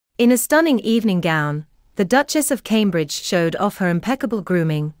In a stunning evening gown, the Duchess of Cambridge showed off her impeccable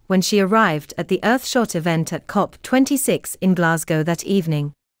grooming when she arrived at the Earthshot event at COP26 in Glasgow that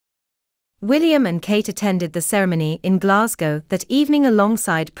evening. William and Kate attended the ceremony in Glasgow that evening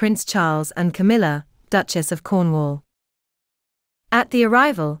alongside Prince Charles and Camilla, Duchess of Cornwall. At the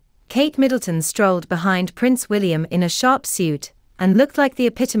arrival, Kate Middleton strolled behind Prince William in a sharp suit and looked like the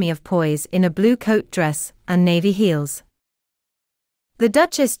epitome of poise in a blue coat dress and navy heels. The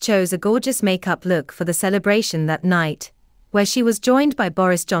Duchess chose a gorgeous makeup look for the celebration that night, where she was joined by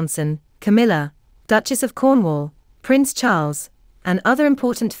Boris Johnson, Camilla, Duchess of Cornwall, Prince Charles, and other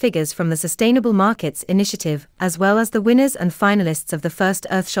important figures from the Sustainable Markets Initiative, as well as the winners and finalists of the first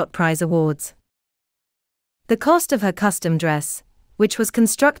Earthshot Prize Awards. The cost of her custom dress, which was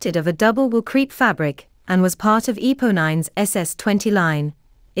constructed of a double wool crepe fabric and was part of Epo9's SS20 line,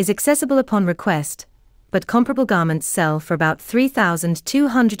 is accessible upon request, but comparable garments sell for about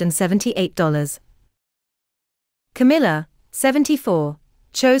 $3,278. Camilla, 74,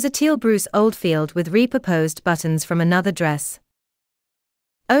 chose a teal Bruce Oldfield with repurposed buttons from another dress.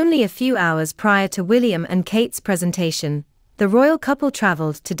 Only a few hours prior to William and Kate's presentation, the royal couple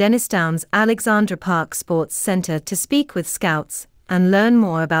travelled to Dennistoun's Alexandra Park Sports Centre to speak with scouts and learn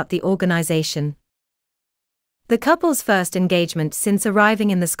more about the organisation. The couple's first engagement since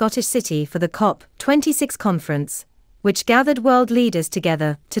arriving in the Scottish city for the COP26 conference, which gathered world leaders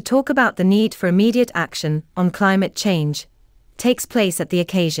together to talk about the need for immediate action on climate change, takes place at the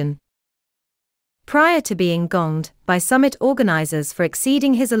occasion. Prior to being gonged by summit organizers for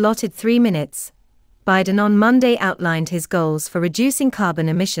exceeding his allotted 3 minutes, Biden on Monday outlined his goals for reducing carbon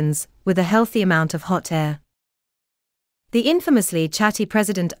emissions with a healthy amount of hot air. The infamously chatty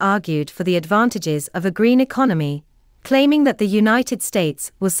president argued for the advantages of a green economy, claiming that the United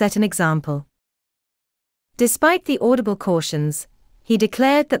States will set an example. Despite the audible cautions, he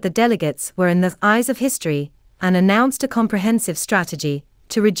declared that the delegates were in the eyes of history and announced a comprehensive strategy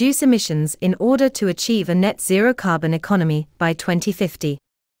to reduce emissions in order to achieve a net-zero carbon economy by 2050.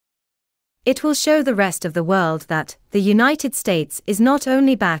 It will show the rest of the world that the United States is not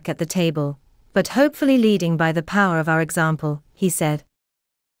only back at the table, but hopefully leading by the power of our example, he said.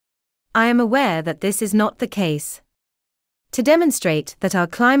 I am aware that this is not the case. To demonstrate that our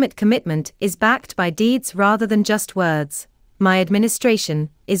climate commitment is backed by deeds rather than just words, my administration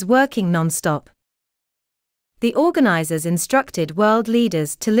is working non-stop. The organizers instructed world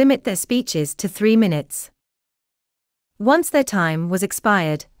leaders to limit their speeches to 3 minutes. Once their time was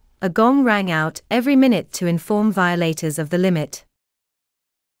expired, a gong rang out every minute to inform violators of the limit.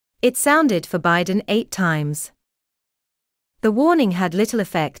 It sounded for Biden 8 times. The warning had little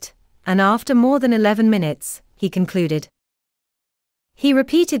effect, and after more than 11 minutes, he concluded. He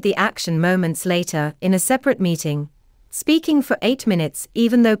repeated the action moments later in a separate meeting, speaking for 8 minutes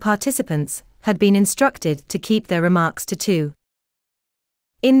even though participants had been instructed to keep their remarks to 2.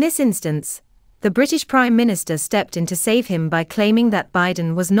 In this instance, the British Prime Minister stepped in to save him by claiming that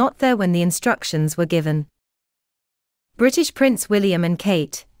Biden was not there when the instructions were given. British Prince William and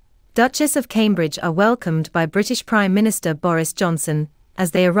Kate, Duchess of Cambridge, are welcomed by British Prime Minister Boris Johnson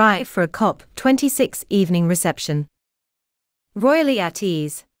as they arrive for a COP26 evening reception. Royally at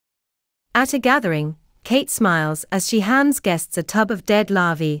ease. At a gathering, Kate smiles as she hands guests a tub of dead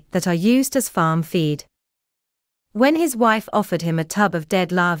larvae that are used as farm feed. When his wife offered him a tub of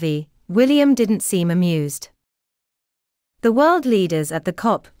dead larvae, William didn't seem amused. The world leaders at the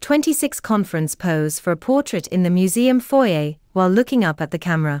COP26 conference pose for a portrait in the museum foyer while looking up at the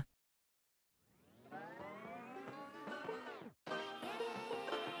camera.